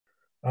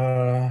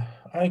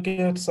I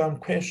get some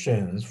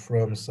questions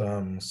from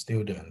some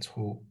students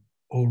who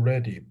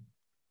already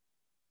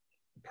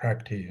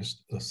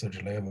practiced the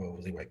third level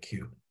of the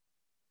IQ.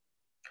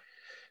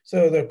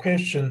 So the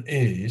question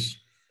is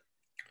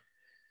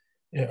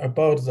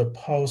about the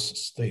pause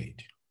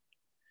state.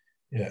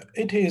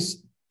 It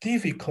is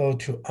difficult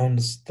to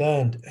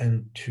understand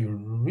and to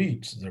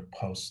reach the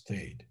pause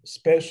state,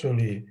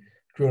 especially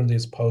during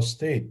this pause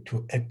state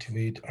to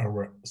activate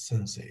our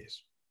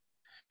senses.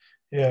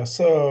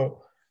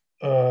 So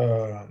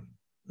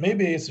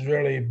maybe it's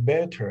really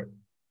better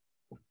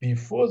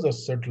before the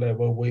third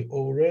level, we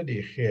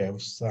already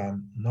have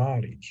some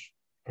knowledge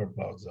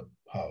about the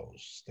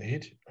pause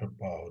state,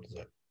 about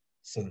the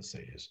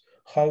senses,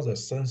 how the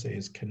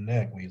senses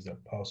connect with the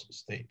pause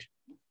state.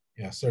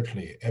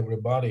 Certainly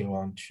everybody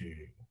wants to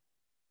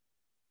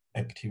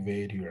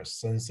activate your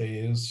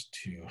senses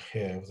to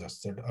have the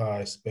third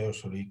eye,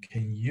 especially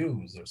can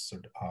use the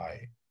third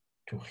eye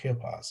to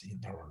help us in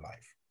our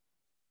life.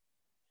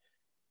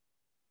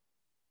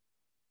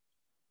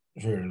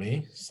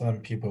 Really, some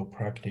people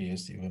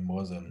practice even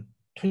more than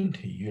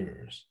 20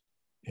 years.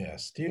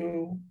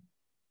 Still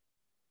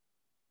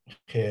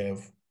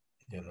have,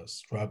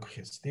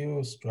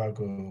 still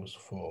struggles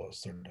for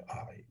third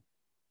eye.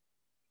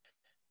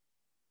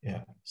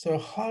 So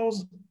how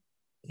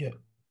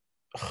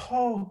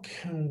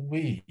can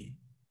we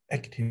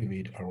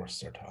activate our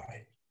third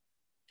eye?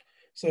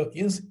 So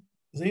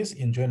this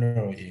in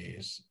general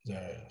is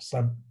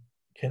some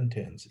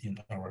contents in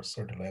our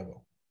third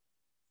level.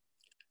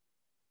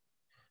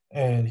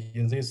 And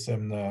in this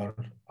seminar,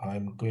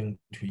 I'm going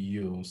to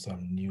use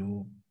some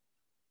new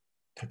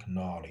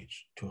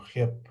technology to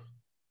help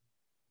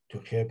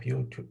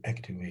you to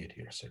activate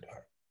your third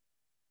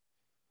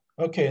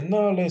eye. Okay,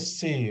 now let's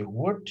see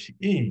what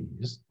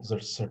is the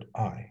third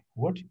eye.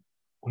 What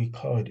we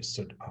call it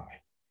third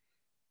eye.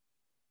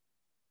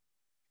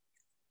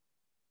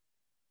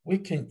 We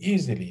can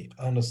easily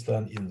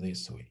understand in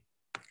this way.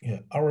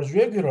 Our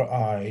regular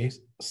eyes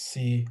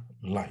see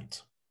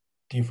light,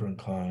 different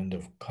kind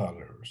of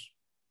colors.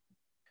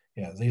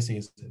 This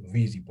is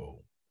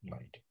visible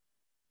light.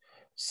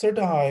 Third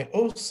eye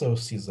also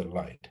sees the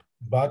light,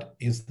 but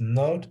it's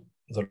not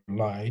the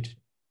light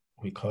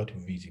we call it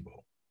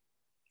visible.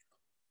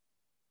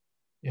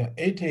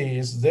 It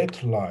is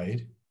that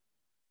light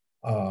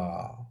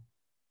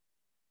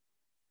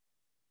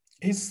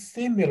is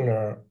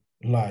similar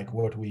like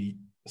what we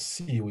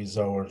see with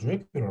our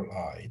regular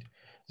eye.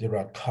 There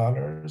are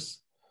colors,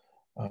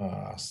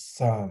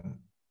 some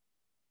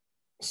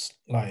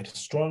light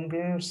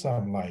stronger,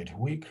 some light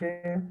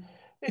weaker.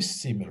 It's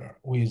similar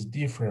with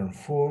different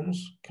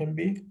forms can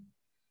be.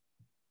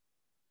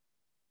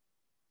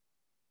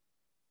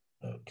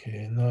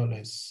 Okay, now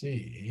let's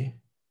see.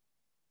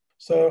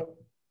 So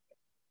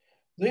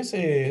this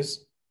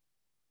is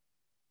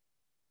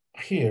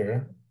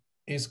here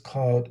is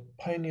called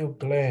pineal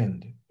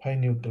gland.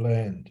 Pineal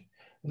gland.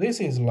 This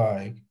is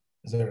like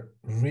the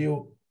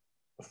real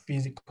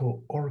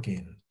physical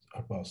organ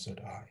about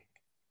third eye.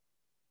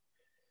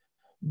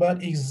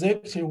 But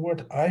exactly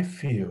what I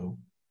feel,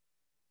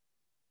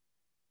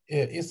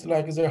 it's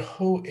like the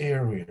whole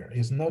area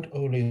is not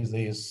only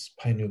this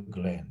pineal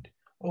gland.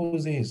 All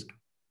these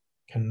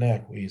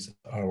connect with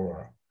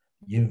our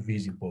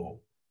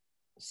invisible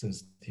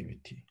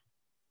sensitivity.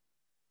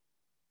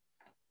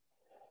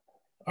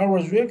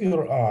 Our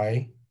regular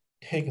eye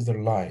takes the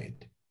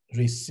light,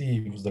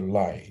 receives the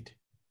light,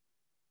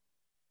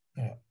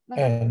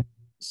 and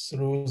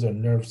through the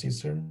nerve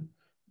system,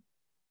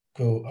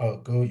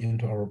 go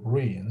into our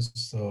brains,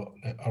 so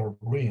our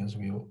brains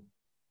will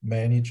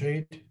manage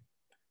it,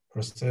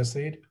 process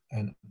it,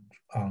 and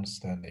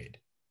understand it.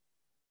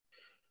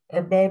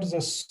 About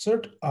the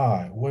third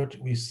eye, what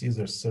we see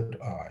the third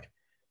eye,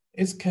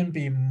 it can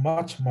be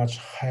much, much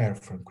higher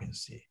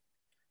frequency.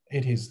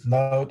 It is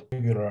not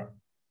regular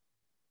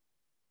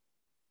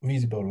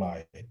visible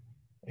light.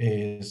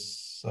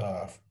 Is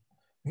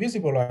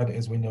visible light,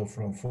 as we know,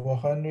 from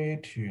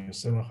 400 to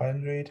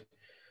 700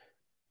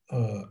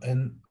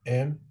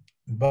 nm,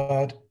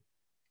 but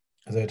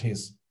that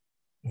is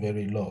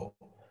very low.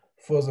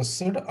 For the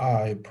third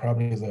eye,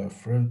 probably the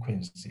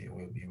frequency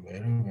will be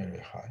very, very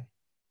high.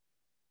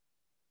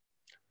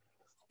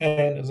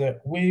 And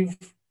the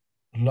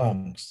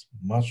wavelengths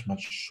much,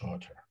 much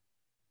shorter.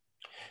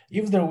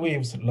 If the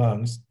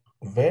wavelengths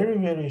very,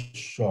 very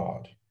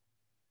short,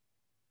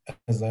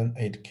 then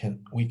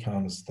we can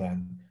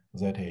understand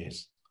that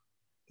is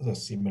the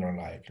similar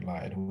like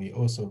light. We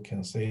also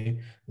can say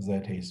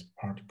that is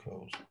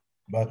particles,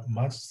 but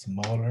much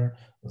smaller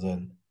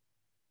than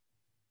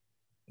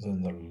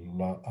the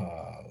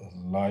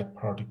light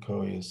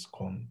particle is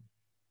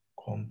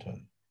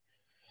quantum.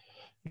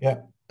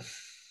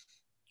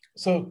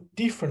 So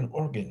different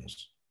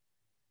organs.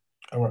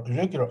 Our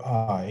regular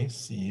eye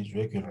sees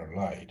regular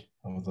light.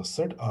 Of the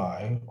third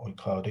eye, we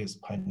call this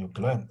pineal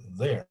gland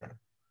there,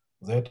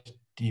 that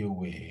deal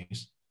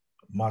with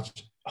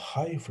much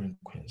high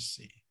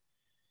frequency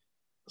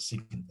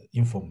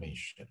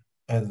information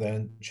and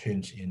then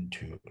change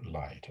into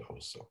light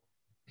also.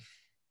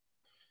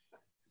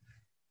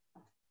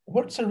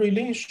 what's the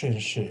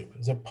relationship,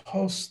 the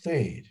pause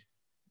state,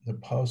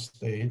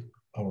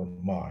 our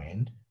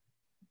mind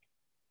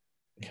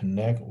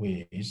connect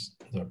with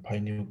the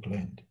pineal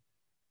gland.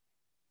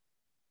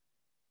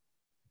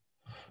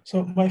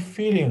 So my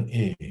feeling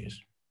is,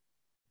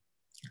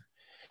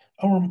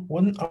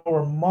 when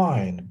our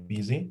mind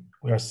busy,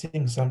 we are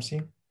seeing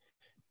something,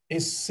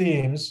 it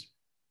seems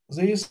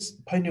this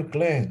pineal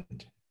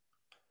gland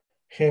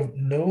have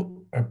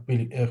no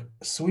ability,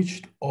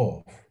 switched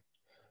off,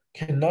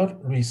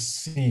 cannot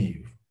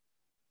receive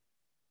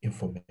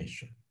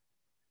information.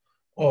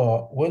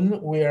 Or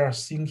when we are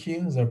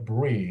thinking, the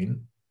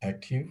brain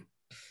active.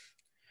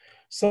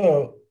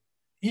 So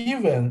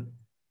even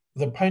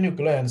the pineal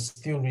gland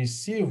still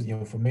receives the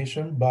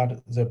information,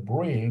 but the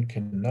brain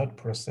cannot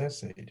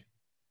process it.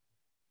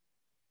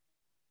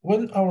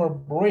 When our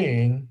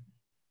brain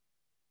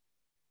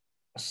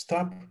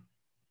stop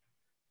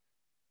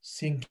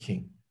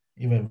thinking,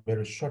 even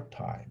very short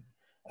time,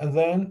 and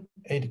then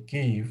it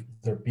gives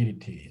the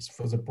abilities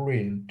for the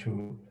brain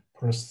to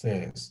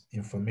process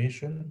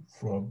information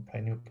from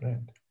pineal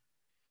gland.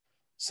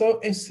 So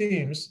it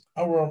seems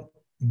our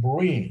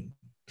brain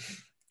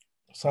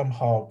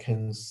somehow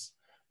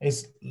it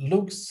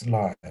looks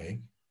like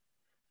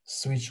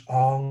switch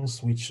on,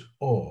 switch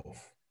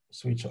off,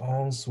 switch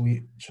on,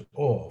 switch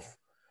off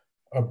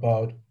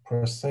about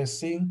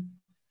processing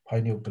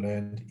pineal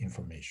gland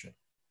information.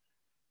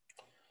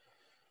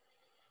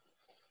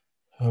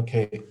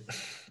 Okay,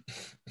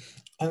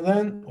 and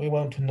then we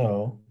want to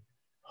know,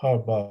 how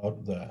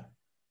about the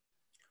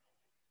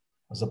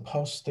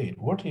pause state?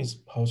 What is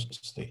pause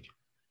state?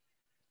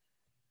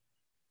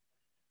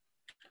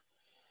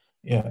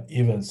 Yeah,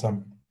 even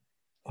some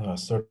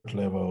third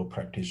level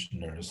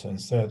practitioners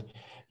and said,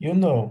 you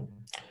know,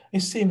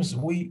 it seems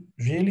we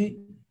really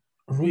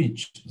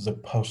reached the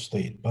pause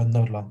state, but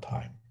not long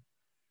time.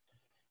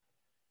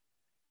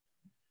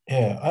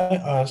 Yeah,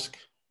 I asked,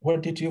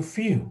 what did you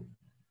feel?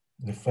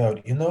 They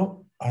felt, you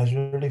know, I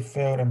really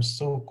felt I'm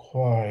so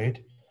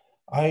quiet.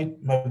 My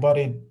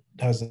body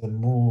doesn't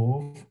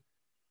move.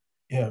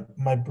 Yeah,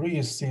 my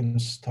breath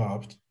seems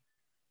stopped.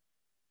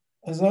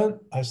 And then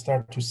I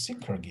start to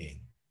think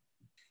again.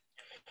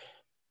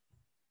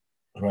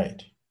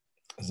 Right,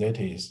 that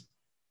is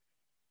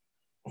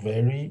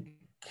very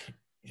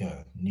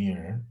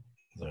near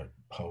the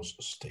pause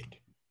state.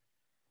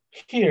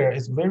 Here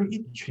it's very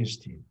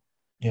interesting.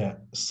 Yeah,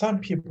 some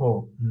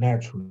people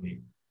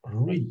naturally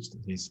reach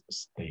this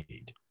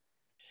state.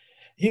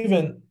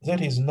 Even that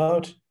is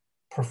not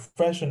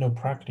professional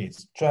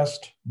practice,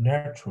 just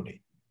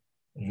naturally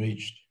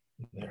reached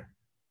there.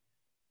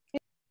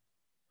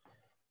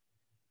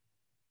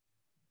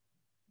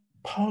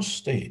 Pause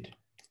state,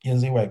 in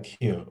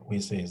ZYQ,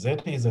 we say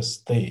that is a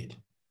state,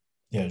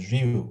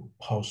 real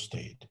pause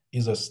state,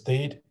 is a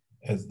state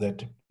at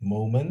that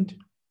moment,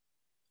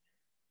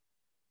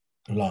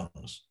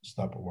 lungs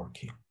stop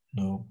working,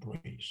 no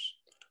breath,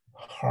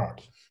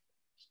 heart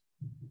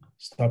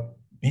stop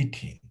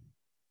beating,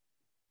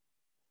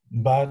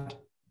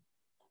 but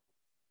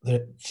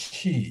the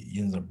qi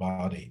in the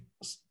body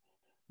is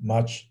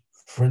much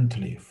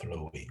friendly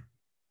flowing.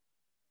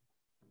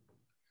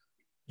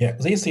 Yeah,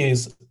 this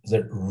is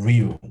the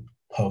real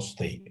pause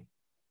state.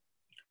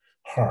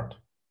 Heart,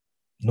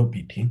 no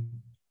beating,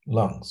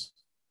 lungs,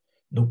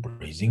 no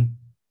breathing,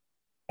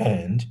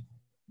 and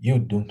you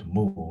don't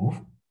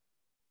move.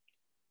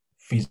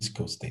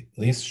 Physical state.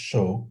 This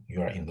show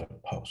you are in the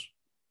pause.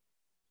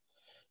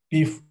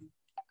 If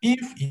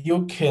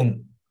you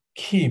can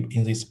keep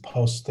in this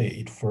pause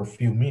state for a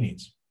few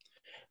minutes,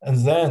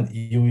 and then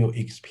you will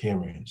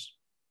experience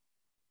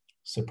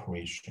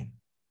separation,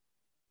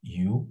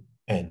 you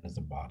and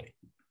the body.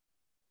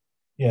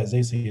 Yeah,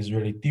 this is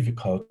really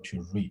difficult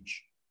to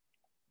reach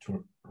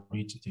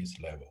this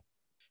level.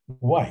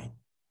 Why?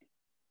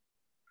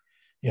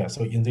 Yeah,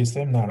 so in this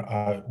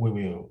seminar, we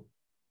will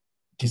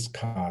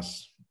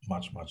discuss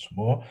much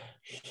more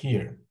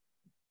here,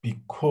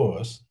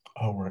 because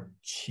our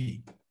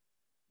qi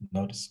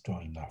not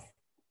strong enough.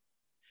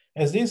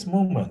 At this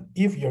moment,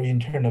 if your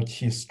internal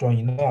qi is strong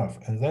enough,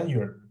 and then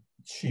your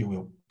qi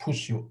will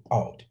push you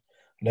out,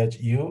 let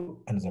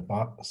you and the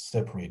body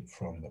separate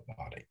from the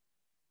body.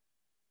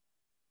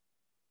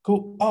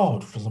 Go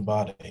out from the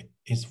body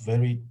is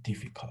very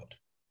difficult,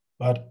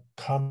 but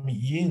come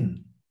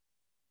in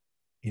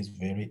is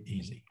very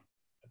easy.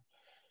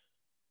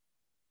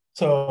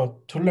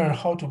 So to learn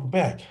how to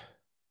back,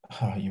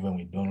 even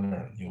we don't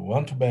learn, you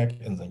want to back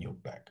and then you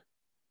back.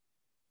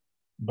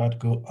 But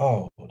go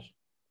out,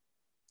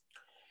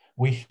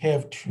 we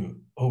have to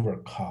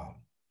overcome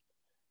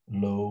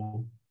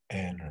low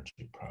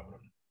energy problem.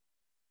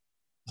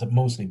 The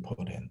most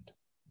important,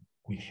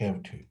 we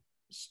have to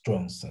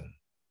strengthen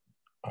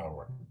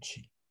our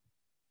qi.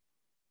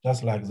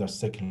 Just like the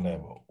second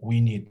level,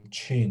 we need to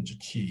change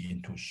qi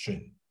into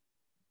shen.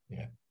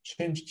 Yeah,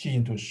 change qi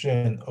into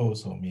shen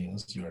also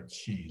means your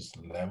qi is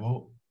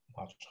level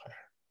much higher.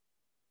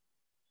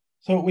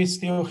 So we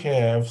still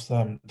have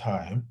some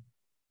time,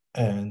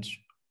 and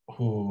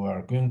who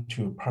are going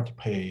to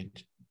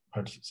participate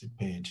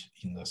participate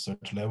in the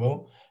third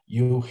level,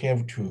 you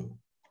have to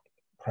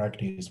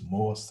practice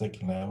more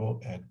second level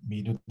at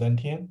middle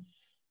dantian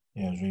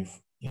and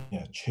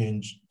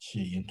change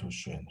qi into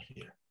shen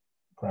here.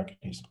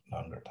 Practice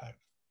longer time.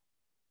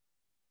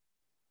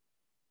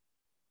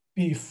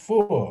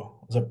 Before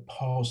the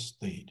pause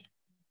state,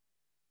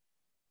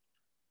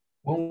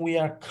 when we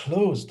are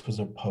close to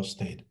the pause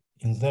state,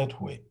 in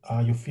that way,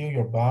 you feel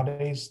your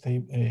body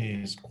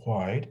is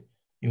quiet,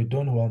 you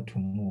don't want to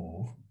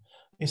move.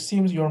 It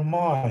seems your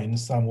mind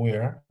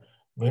somewhere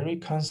very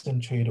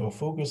concentrated or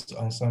focused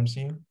on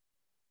something,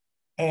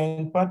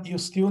 but you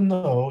still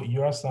know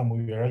you are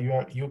somewhere,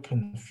 you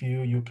can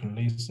feel, you can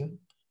listen,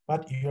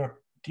 but you're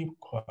deep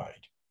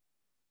quiet.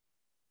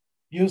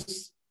 You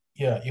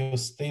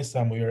stay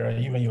somewhere,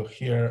 even you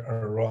hear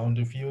around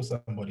you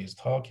somebody's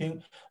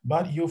talking,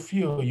 but you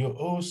feel you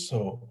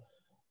also,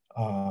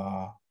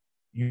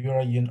 you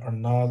are in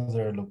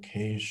another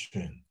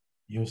location.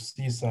 You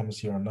see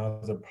something,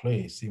 another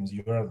place, seems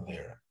you are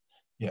there.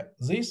 Yeah,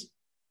 this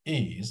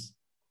is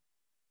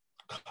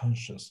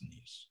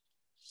consciousness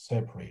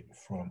separate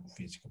from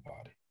physical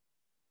body.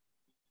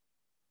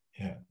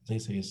 Yeah,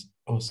 this is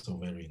also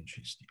very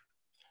interesting.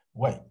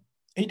 Why?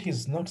 It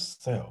is not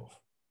self,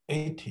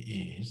 it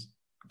is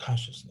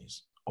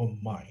consciousness or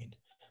mind.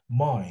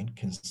 Mind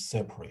can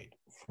separate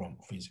from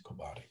physical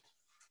body.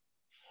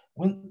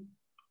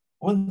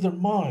 When the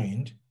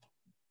mind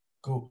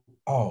go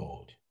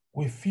out,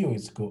 we feel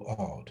it's go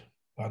out,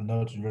 but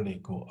not really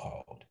go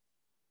out.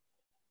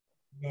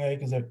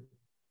 Like the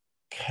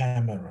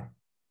camera,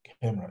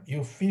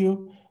 you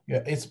feel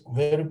it's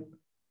very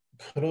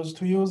close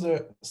to you,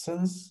 the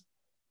sense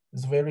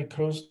is very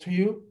close to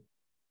you.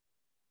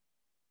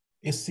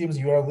 It seems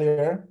you are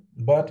there,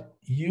 but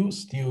you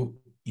still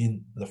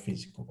in the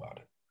physical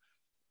body.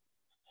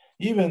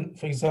 Even,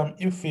 for example,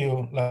 you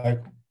feel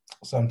like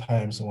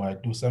sometimes when I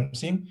do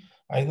something,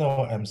 I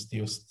know I'm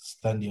still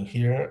standing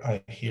here.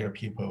 I hear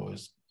people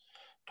is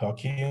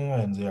talking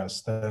and they are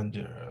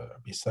standing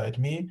beside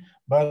me,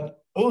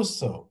 but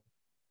also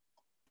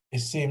it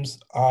seems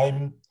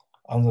I'm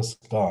on the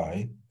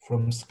sky,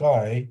 from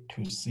sky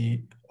to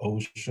see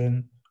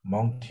ocean,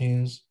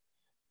 mountains,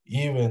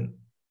 even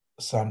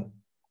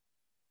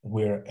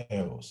somewhere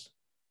else.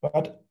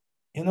 But,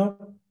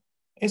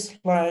 it's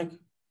like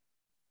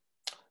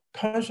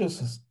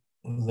consciousness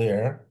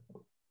there,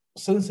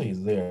 sense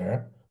is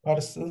there,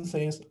 but sense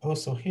is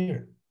also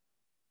here.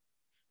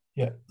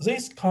 Yeah,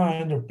 this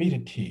kind of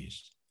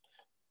abilities,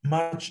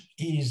 much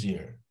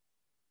easier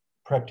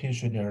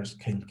practitioners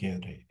can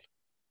get it.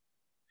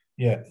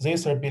 Yeah,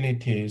 these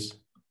abilities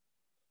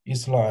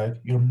is like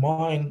your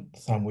mind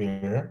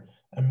somewhere,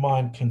 and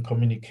mind can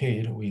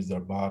communicate with the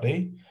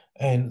body,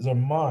 and the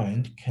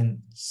mind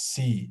can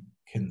see,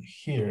 can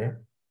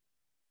hear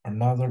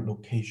another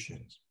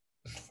locations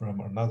from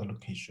another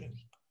location.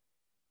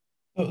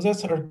 So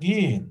that's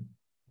again,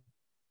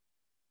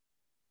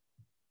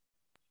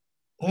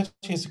 that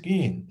is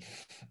again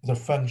the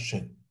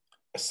function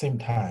at the same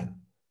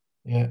time.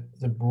 Yeah,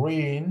 the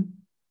brain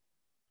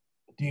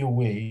deal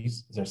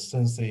with the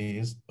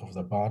senses of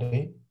the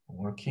body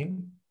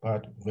working,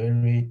 but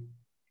very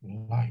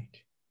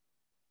light.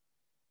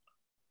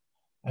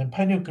 And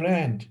pineal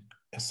gland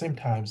at the same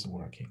time is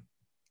working.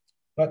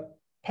 But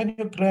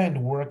pineal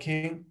gland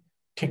working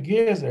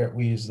together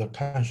with the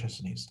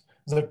consciousness.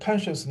 The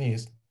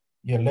consciousness,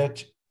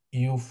 let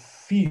you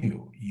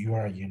feel you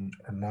are in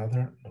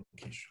another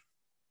location.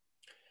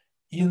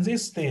 In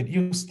this state,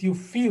 you still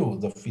feel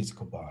the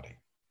physical body.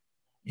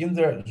 In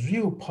the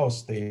real pause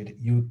state,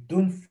 you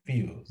don't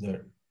feel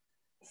the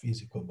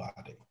physical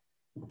body.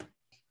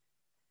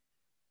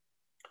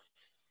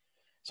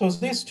 So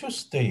these two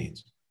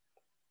states,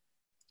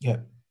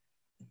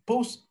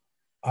 both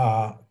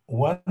are,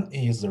 one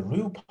is the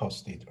real pause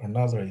state,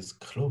 another is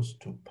close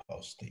to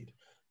pause state.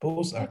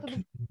 Both are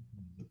the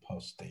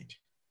pause state.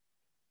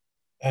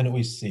 And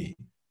we see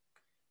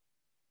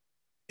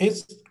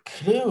it's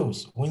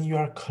close, when you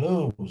are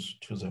close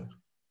to the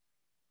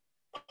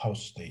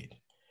pause state,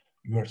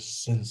 your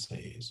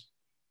senses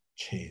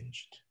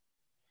changed.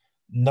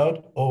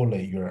 Not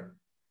only your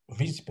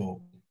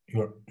visible,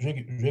 your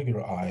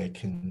regular eye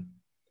can,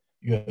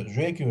 your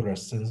regular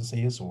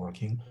senses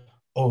working,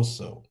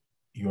 also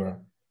your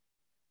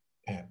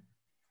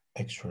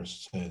extra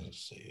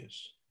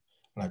senses,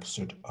 like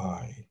third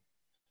eye,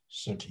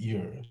 third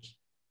ears.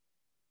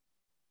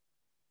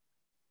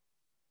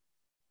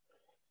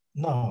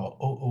 Now,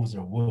 all over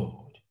the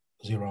world,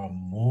 there are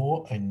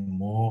more and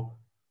more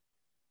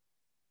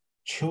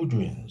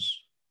children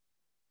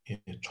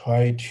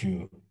try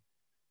to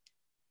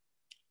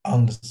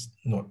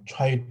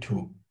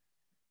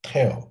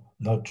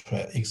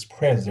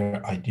express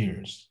their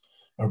ideas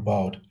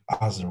about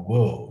other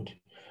world,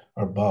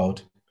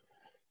 about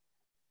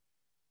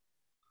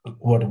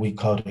what we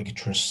call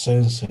extra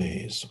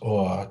senses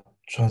or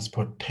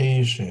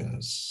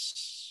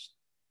transportations,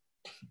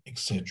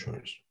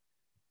 etc.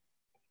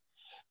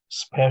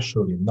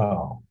 Especially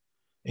now,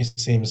 it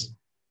seems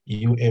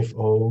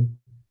UFO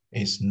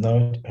is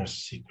not a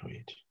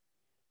secret.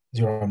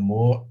 there are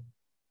more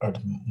and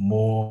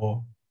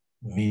more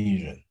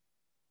vision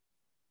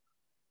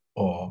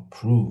or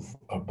proof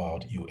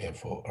about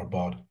UFO,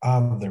 about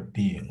other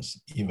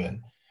beings,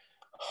 even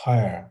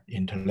higher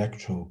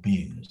intellectual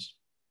beings.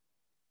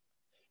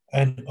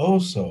 And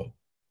also,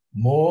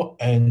 more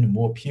and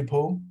more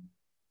people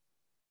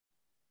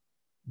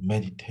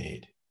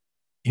meditate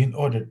in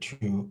order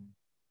to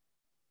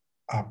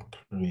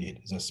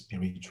upgrade the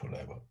spiritual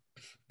level.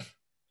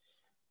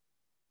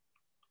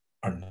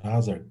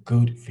 Another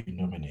good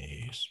phenomenon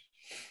is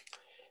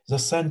the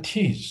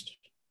scientists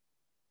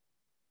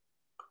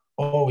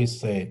always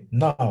say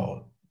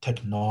now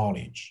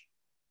technology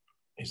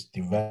is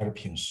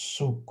developing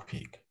so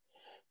quick.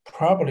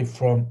 Probably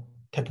from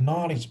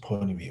technology's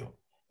point of view,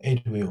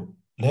 it will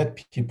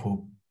let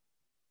people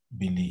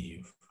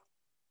believe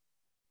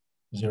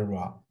there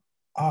are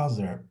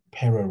other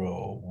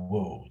parallel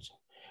worlds.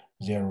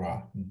 There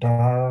are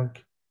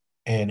dark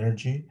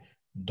energy,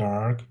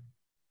 dark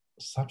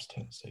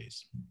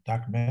substances,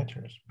 dark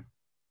matters.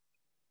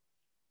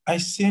 I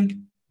think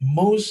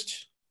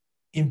most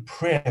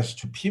impressed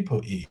to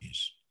people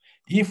is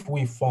if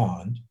we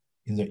find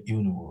in the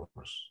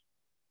universe,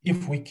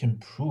 if we can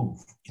prove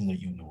in the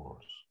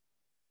universe,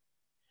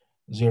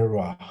 there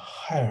are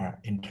higher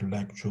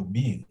intellectual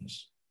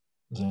beings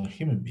than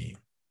human beings,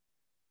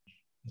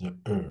 the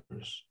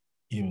earth,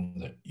 even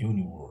the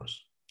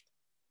universe.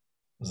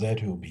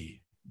 That will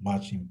be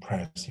much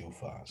impressive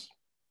for us.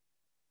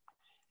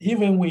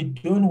 Even we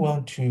don't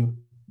want to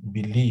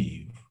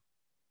believe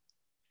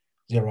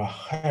there are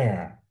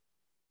higher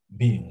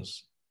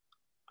beings,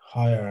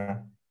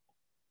 higher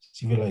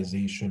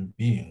civilization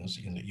beings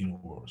in the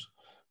universe,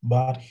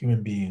 but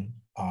human beings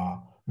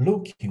are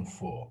looking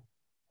for,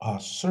 are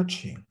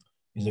searching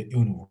in the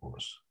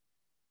universe,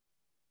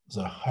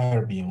 the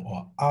higher being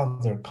or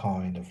other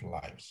kind of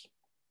lives.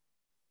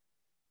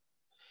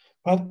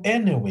 But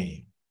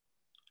anyway,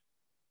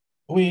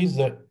 with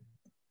the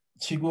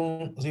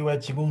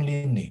Qigong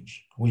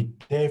lineage, we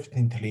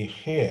definitely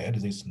had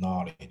this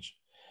knowledge.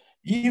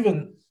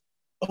 Even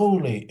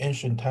only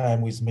ancient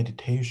time with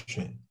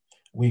meditation,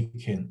 we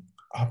can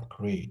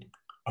upgrade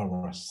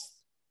our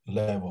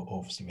level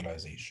of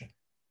civilization.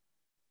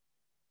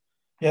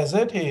 Yes,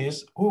 that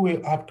is, we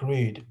will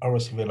upgrade our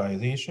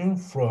civilization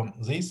from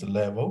this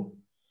level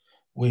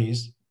with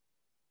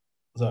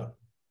the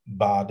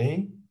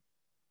body,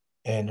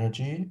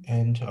 energy,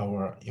 and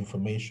our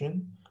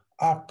information,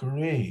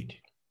 upgrade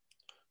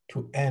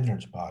to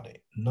energy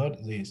body,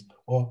 not this,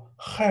 or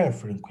higher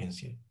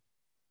frequency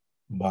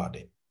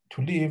body,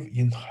 to live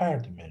in higher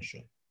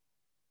dimension.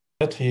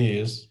 That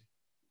is,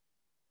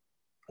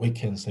 we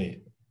can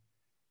say,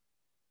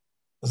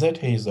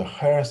 that is a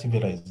higher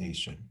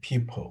civilization.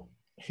 People,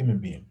 human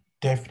being,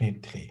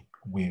 definitely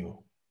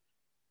will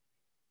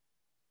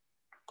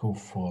go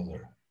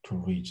further to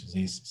reach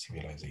this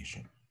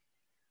civilization.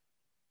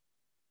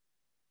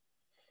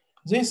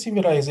 This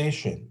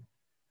civilization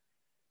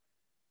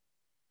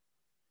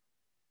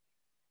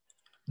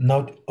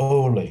not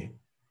only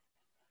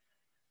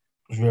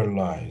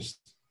realized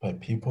by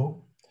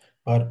people,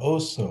 but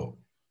also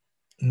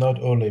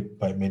not only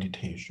by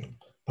meditation,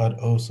 but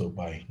also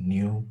by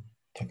new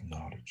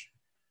technology.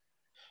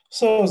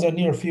 So the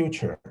near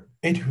future,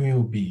 it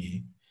will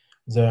be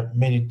the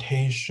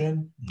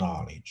meditation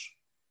knowledge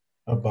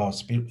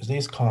about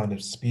this kind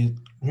of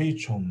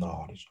spiritual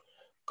knowledge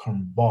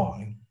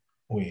combined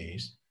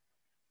with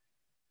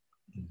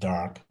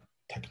dark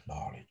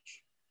technology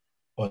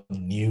or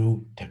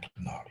new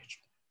technology,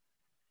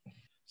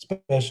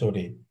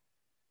 especially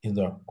in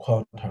the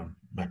quantum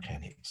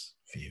mechanics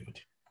field.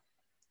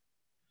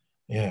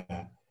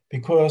 Yeah,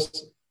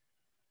 because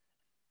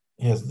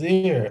yes,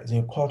 there,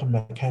 the quantum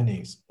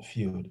mechanics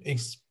field, it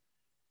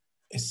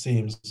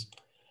seems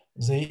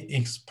they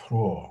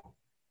explore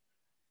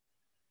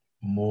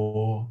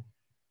more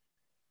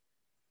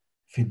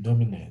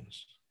phenomena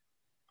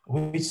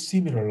which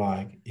similar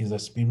like in the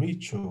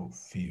spiritual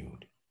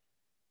field.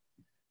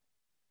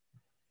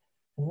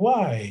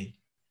 Why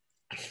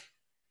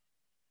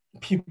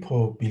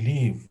people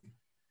believe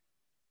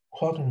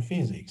quantum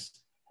physics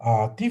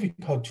are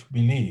difficult to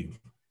believe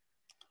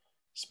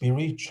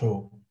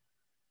spiritual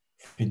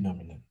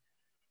phenomena?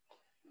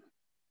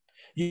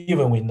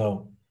 Even we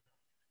know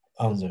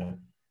on the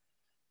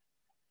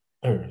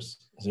Earth,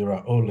 there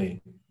are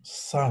only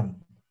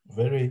some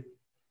very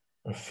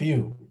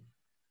few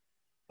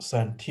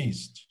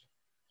scientists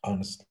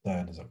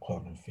understand the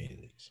quantum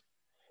physics,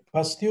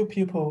 but still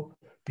people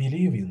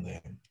believe in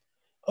them.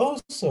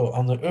 Also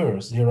on the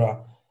Earth, there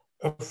are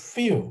a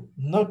few,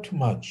 not too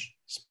much,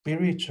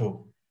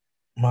 spiritual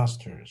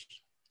masters.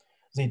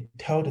 They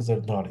tell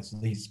the knowledge,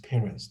 they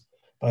experienced,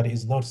 but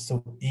it's not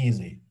so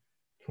easy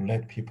to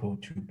let people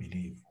to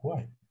believe.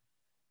 Why?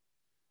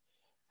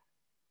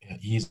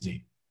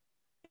 Easy.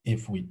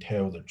 If we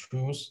tell the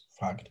truth,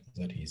 fact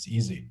that is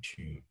easy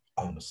to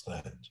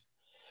understand.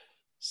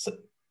 So,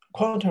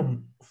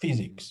 quantum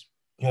physics,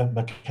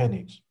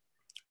 mechanics,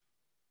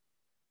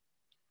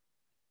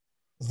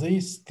 they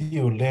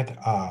still let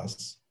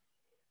us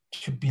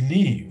to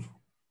believe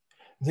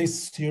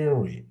this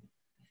theory,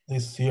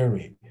 this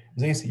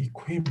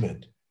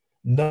equipment,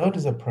 not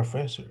the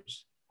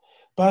professors.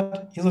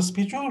 But in the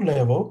spiritual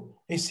level,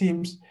 it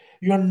seems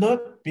you are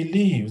not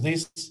believe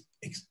these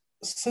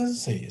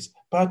senses,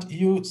 but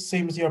you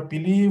seems you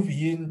believe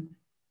in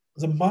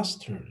the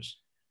masters,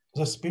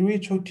 the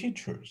spiritual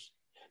teachers.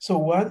 So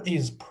one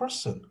is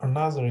person,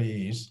 another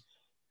is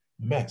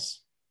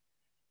mass.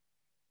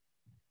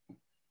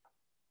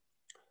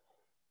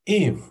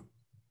 If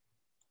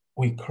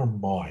we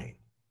combine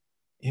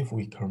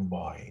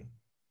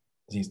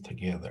these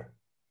together,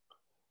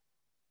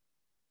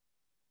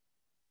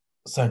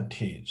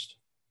 scientists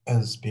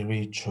and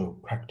spiritual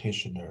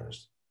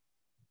practitioners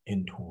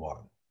into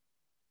one,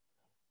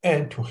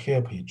 and to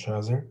help each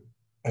other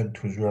and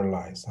to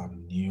realize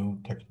some new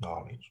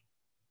technology,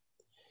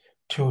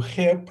 to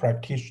help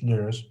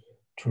practitioners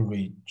to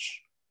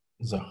reach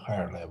the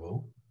higher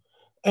level,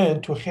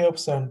 and to help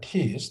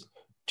scientists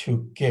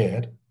to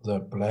get the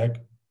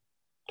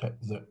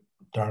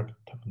dark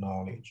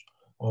technology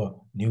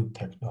or new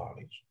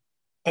technology,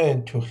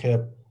 and to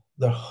help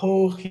the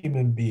whole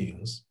human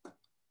beings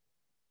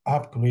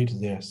upgrade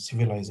their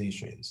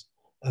civilizations,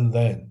 and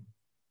then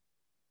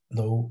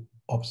no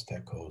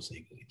obstacles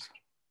exist.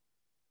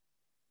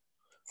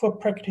 For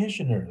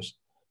practitioners,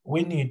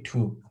 we need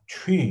to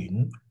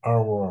train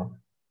our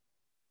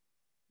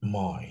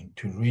mind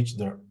to reach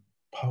the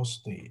pause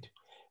state.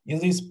 In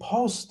this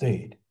pause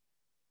state,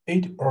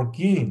 it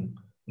again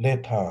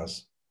let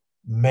us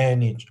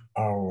manage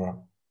our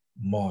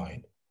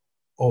mind,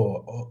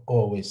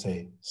 or we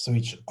say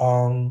switch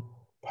on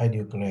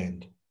pineal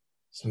gland,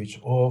 switch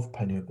off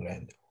pineal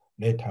gland.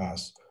 Let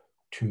us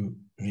to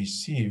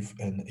receive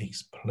and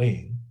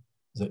explain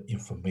the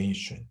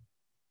information,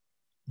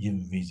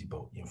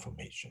 invisible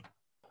information.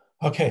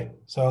 Okay,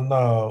 so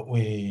now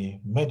we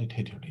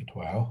meditate a little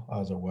while,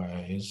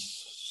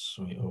 otherwise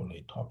we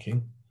only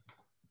talking.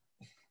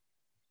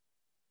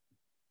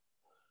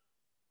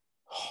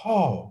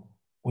 How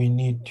we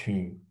need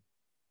to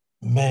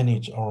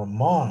manage our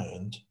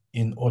mind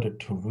in order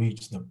to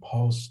reach the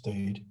pause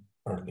state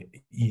early,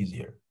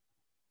 easier.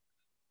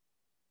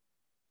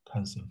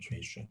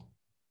 Concentration.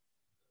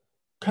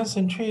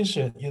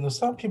 Concentration,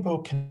 some people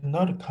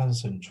cannot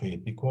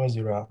concentrate because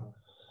there are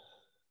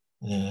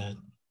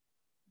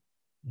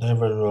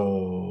never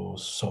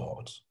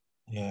thoughts.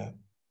 Yeah,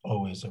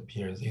 always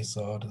appears this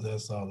thought,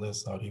 this thought,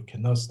 this thought. You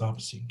cannot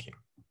stop thinking.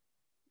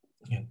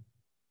 Yeah.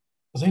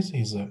 This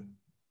is a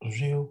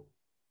real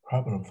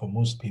problem for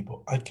most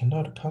people. I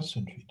cannot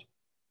concentrate.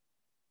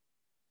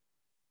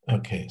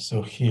 Okay,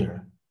 so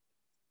here,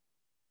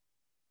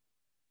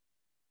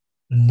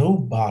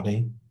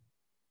 nobody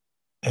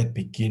at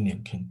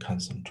beginning can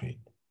concentrate.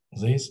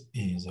 This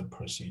is a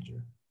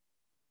procedure.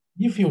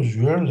 If you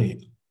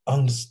really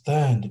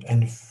understand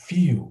and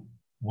feel,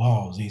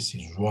 wow, this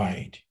is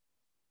right,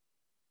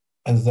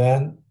 and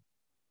then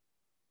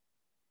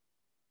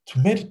to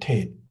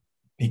meditate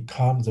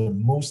becomes the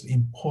most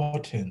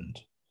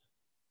important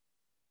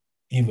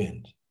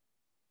event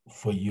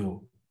for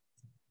you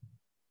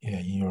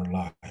in your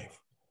life.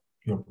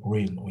 Your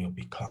brain will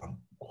become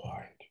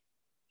quiet.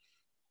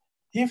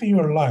 If in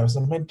your life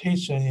the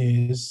meditation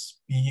is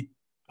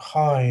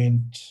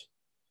behind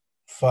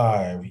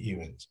 5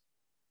 events,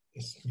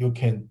 you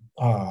can,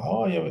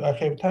 I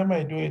have time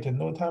I do it, and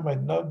no time I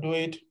not do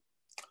it.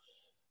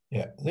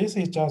 Yeah, this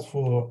is just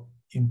for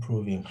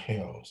improving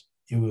health.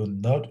 You will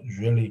not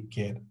really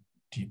get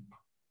deep,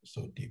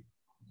 so deep.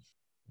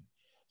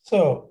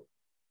 So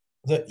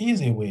the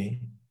easy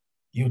way,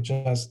 you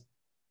just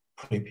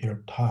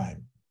prepare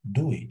time,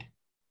 do it.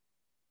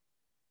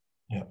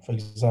 Yeah, for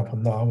example,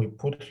 now we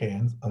put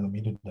hands on the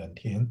middle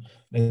dantian,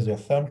 let the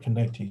thumb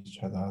connect to each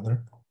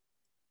other,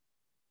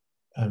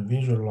 and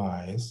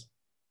visualize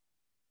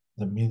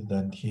the mid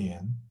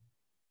dantian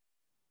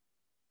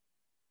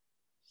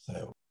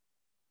cell.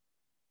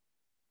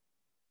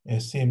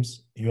 It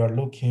seems you are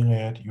looking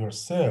at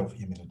yourself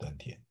in mid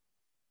dantian.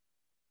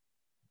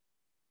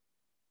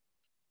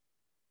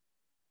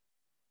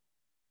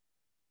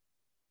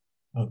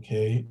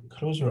 Okay,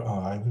 close your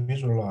eye,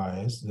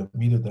 visualize the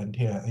middle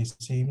dantian. It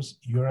seems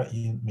you are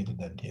in middle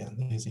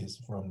dantian. This is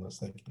from the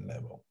second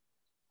level.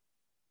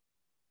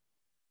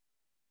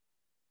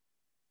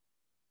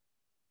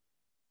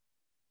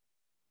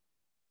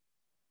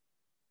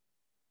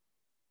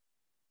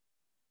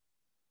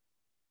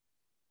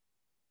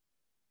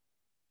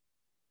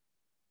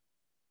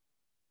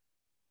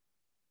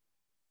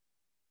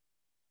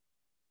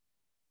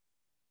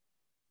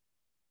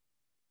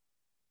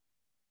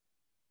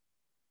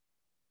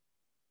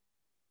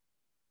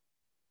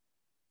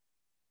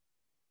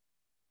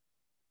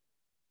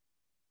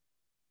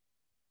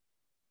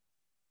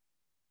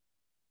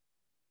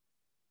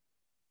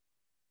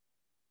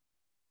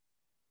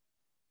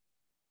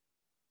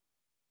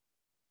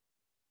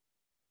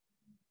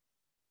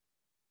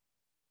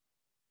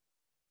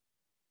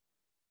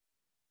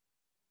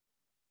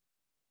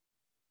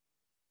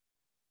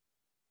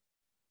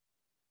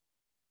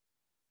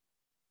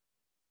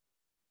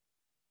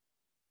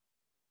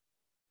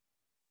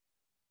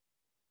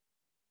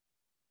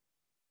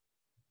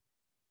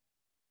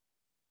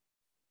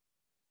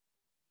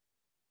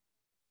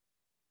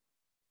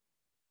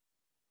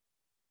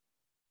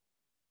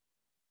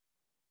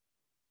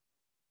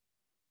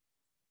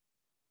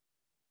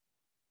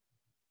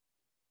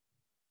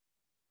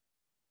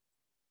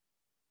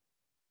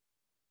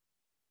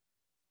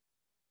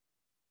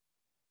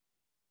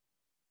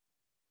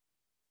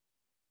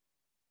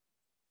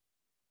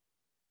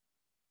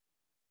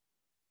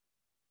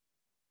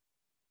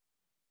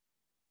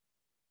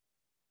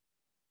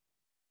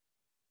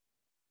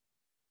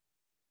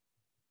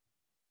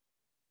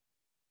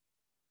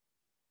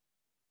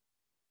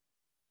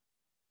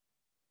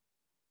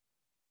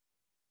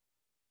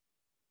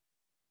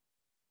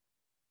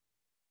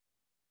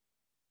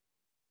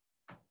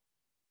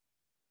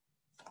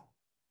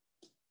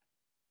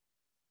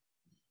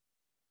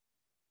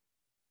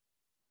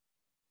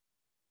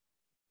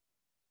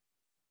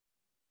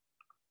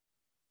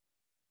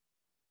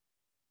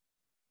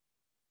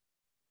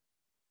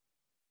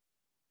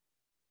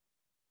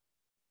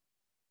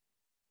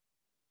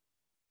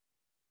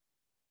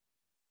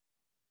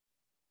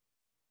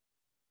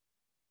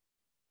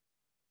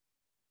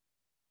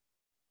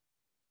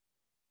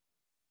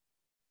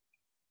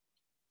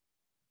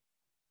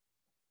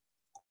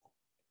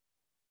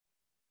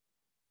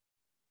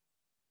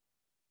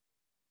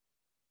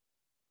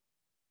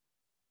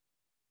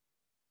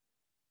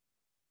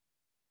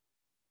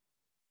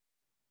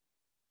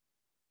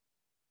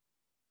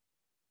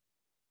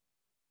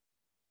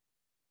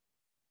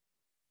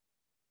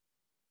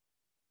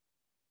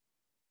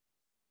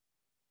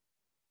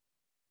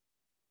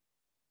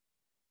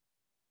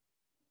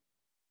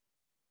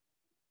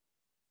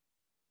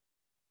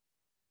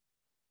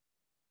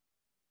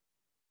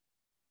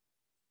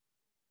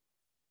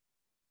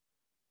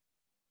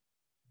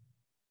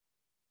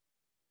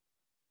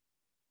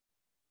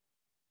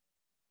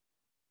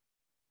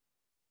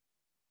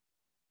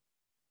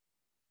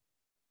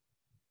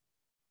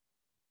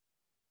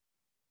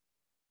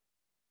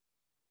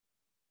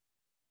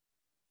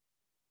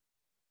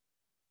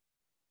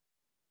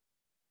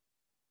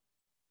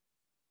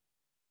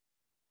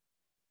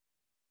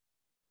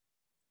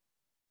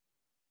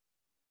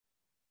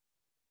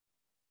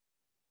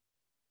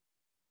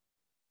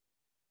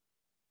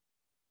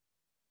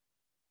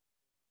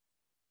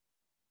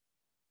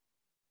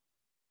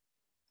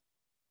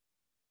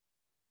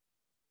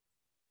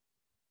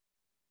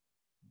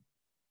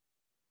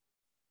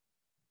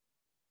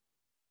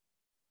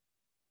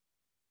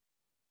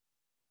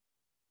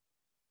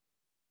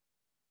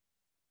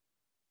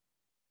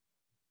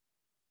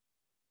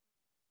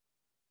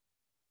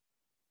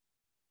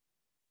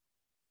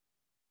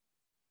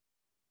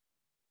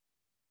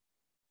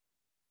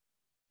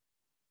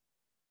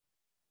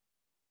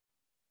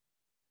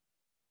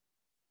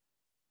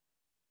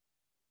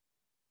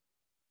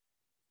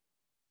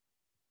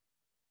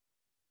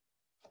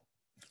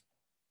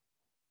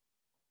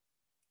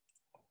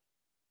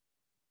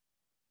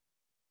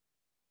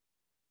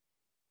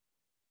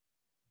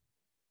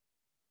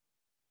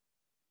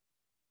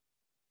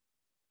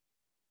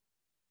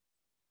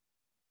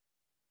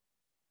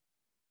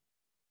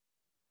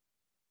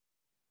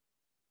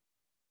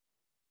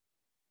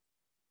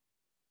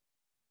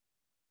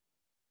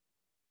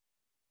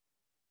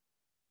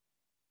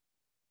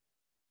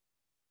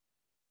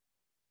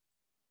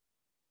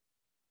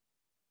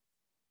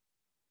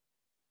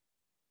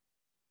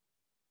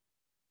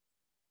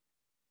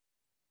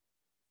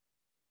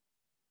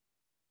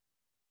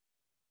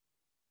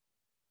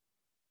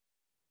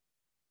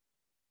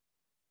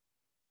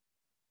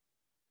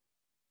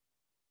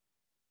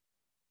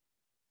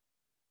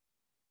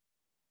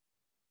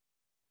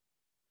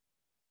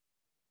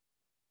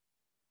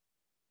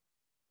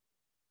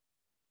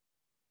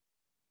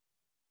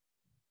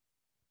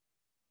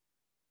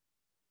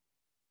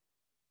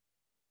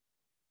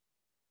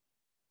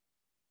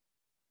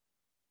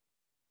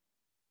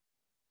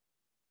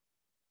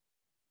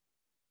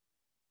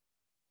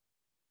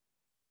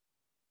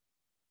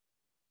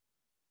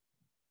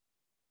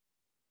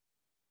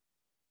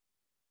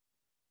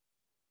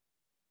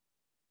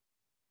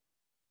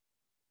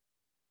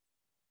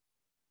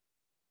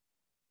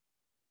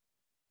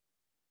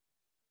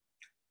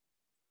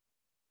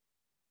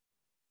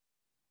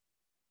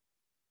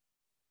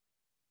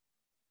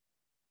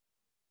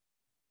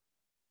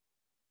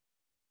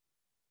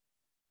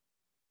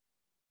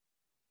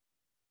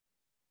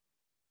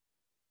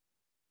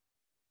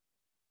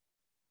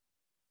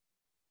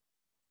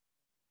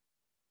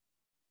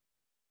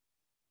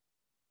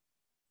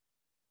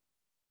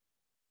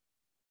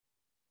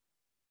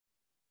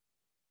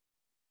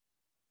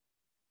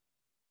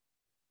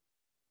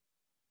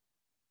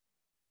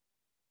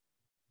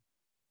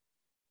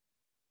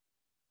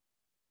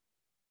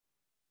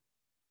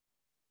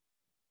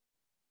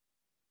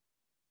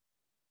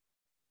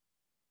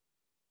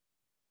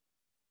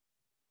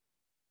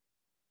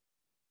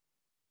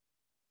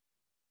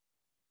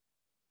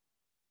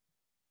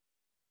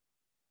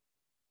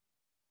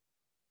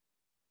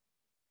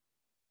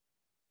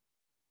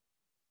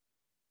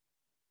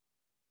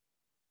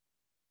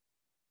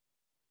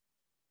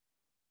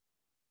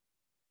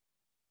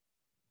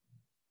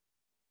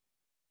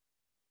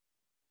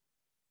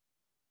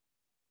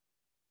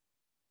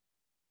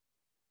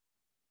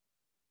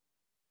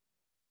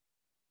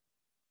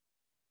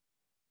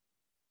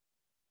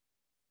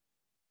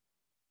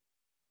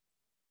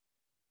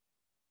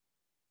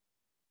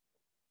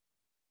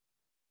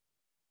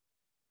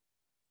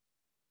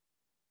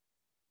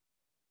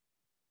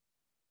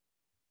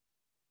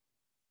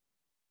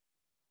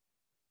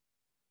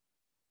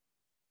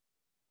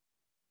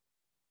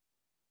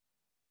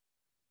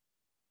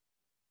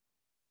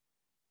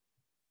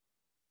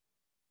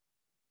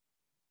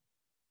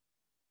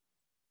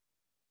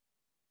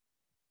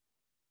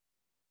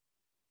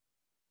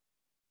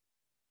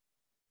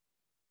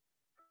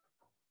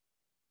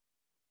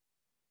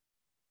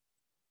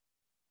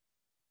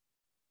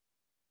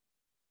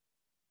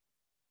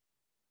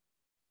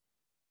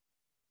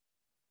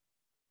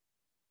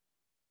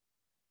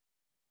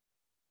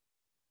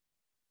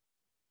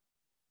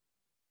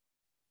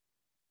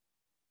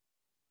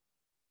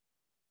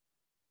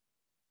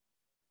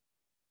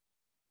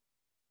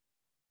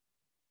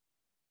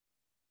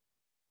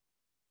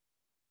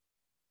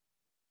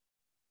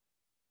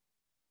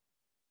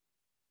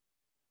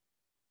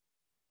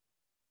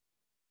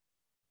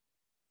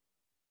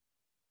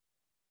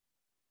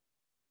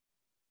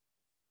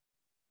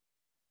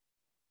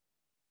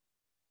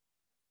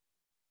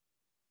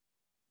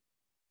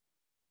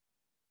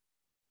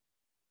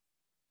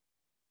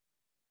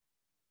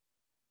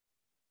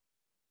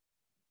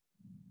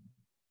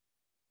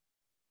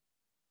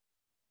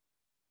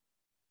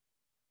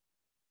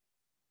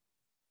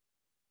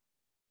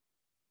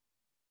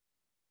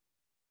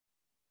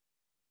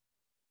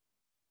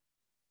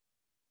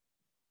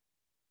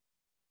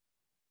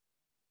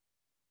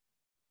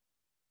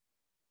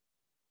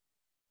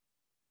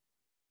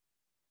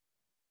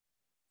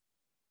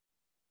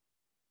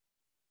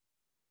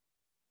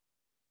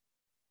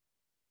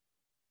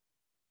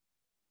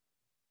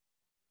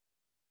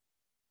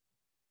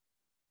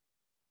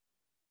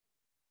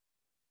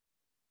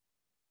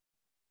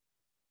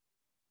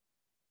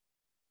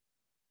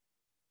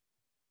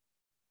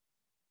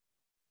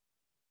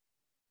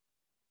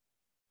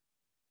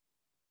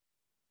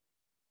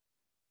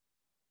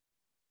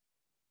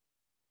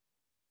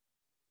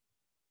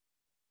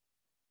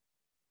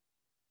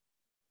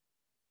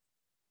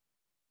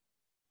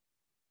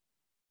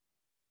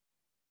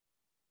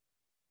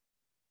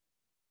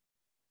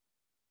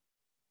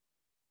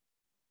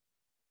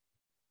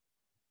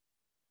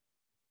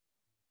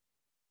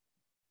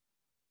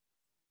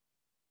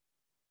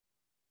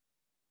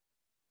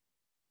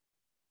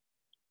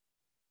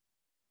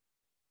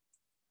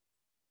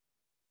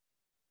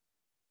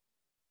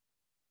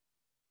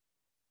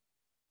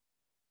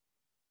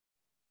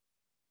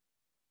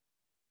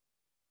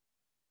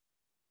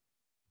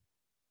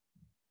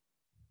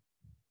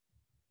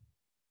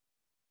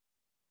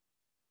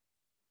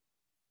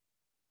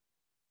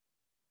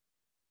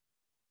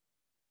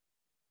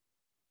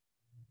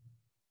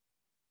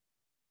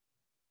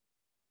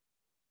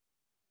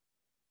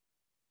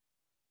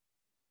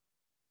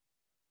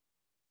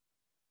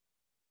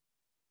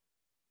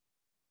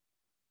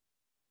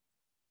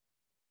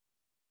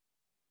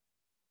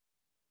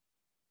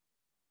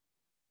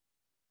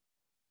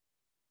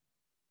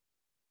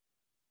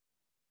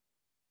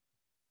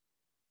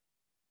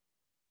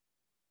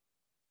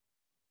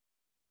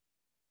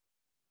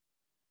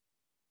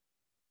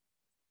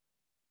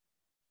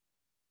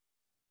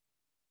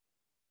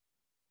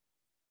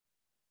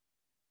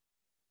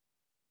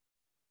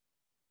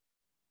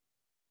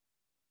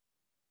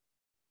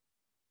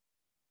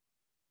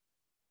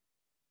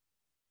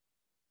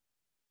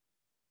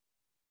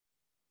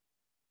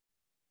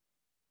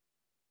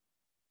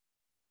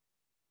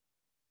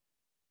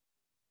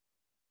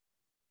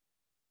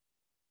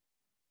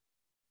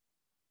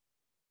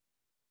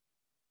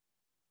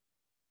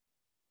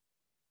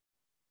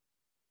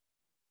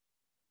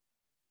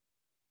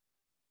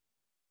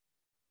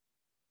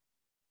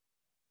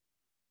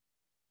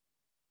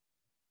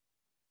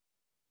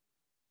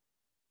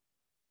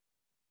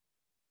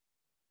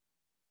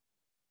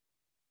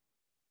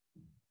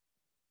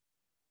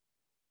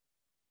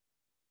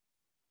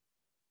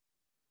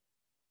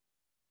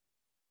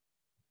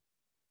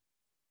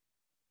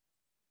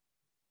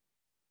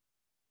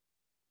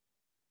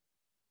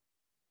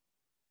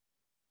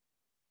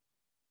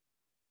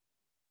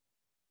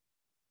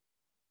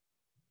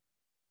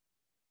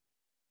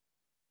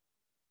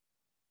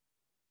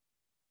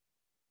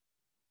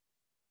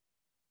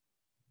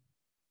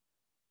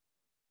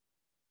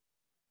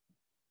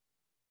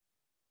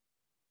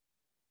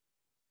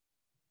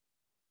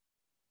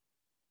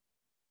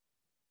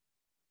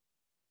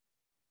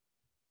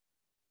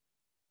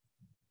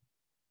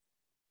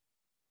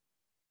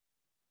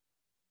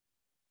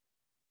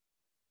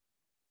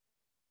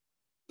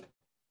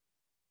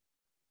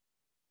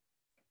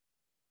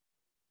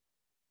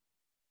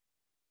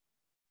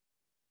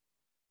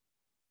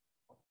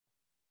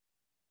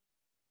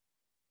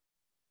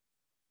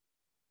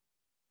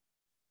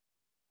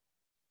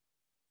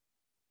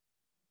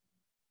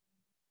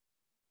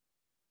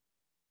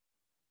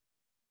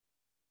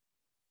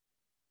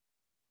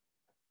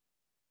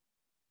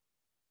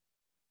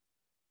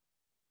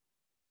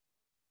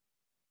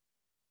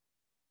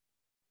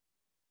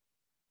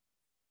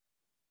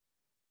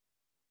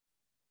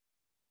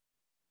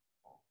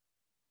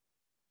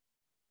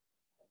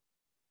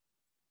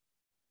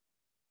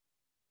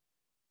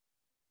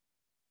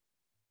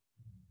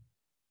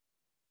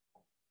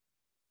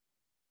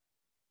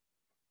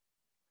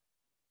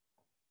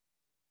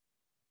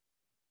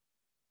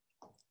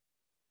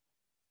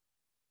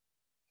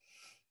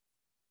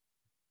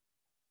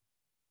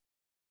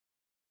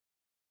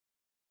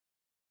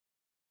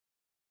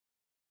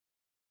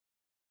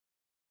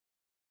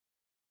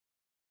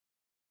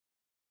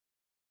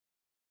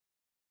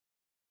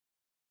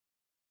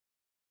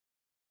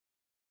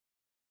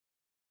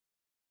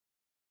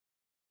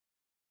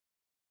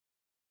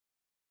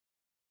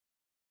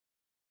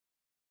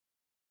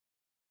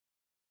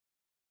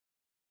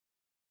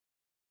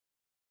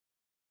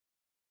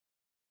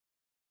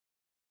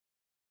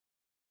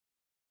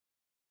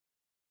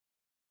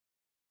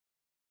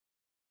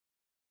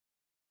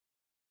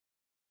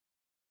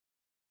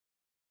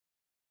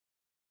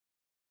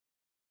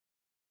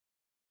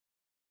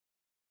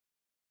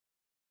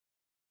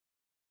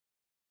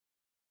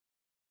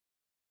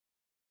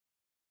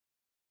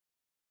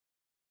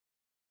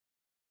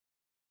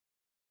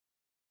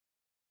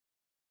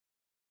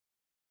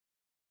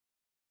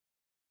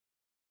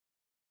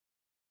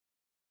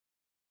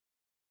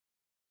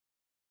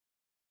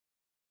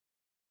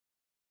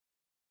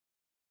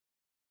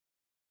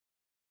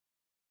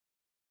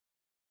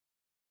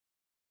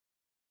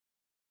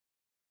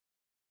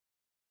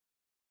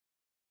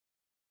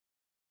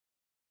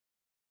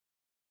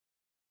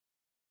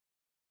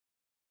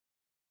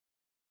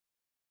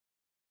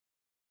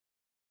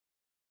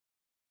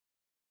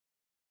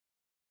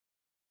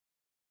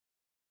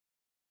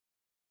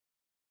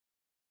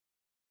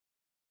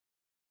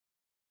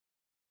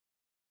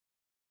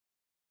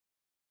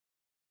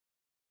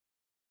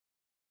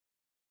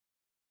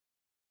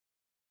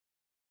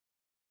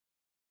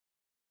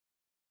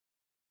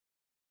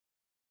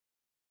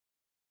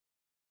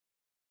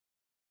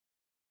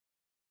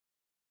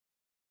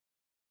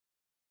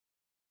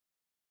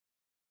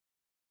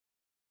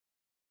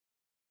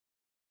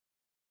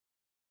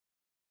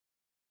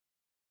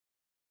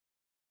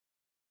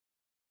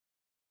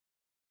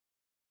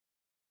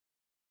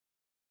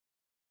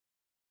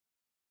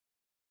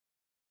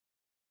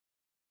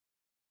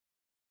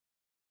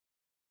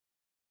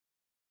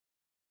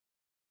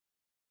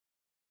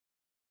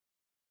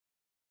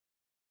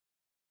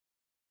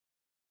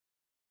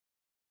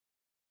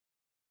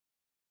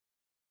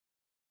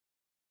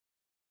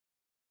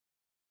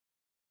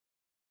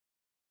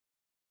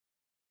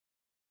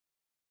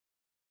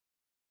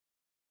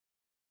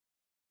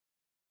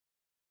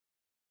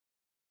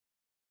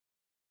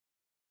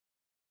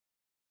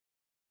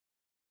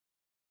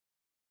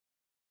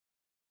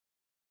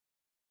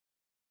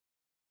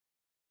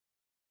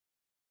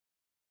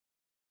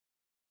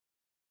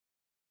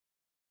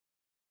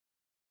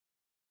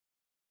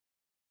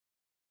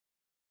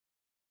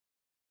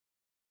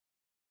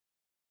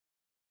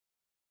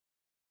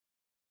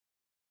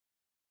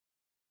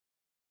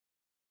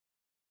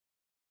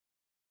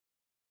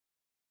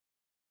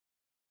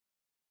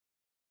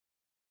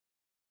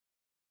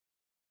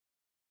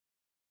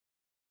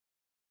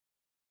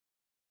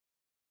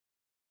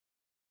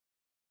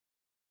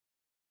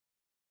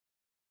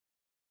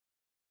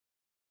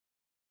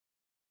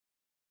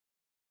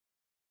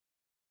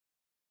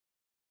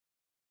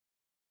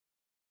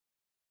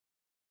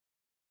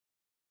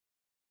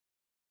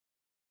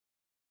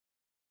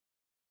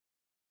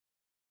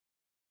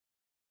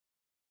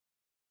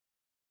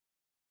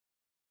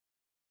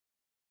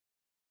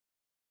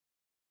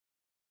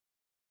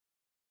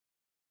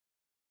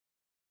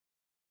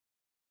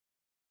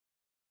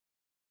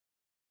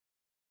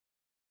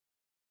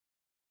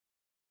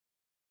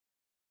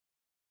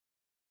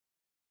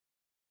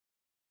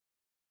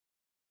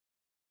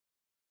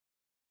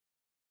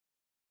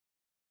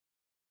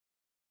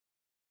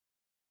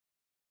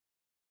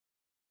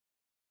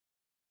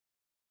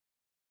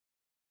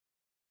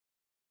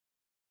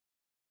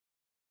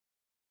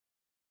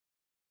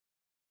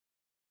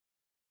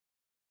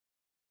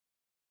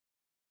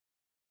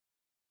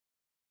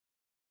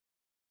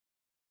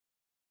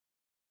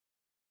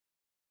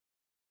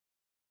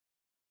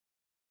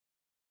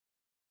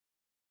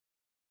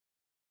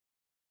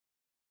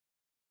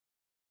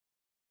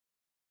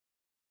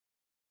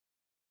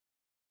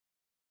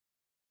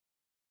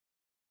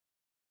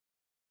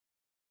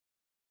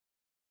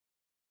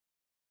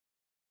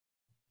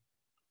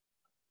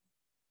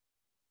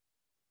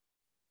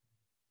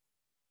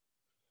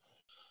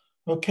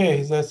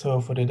 Okay, that's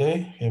all for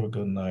today. Have a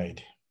good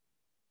night.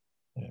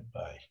 Yeah,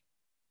 bye.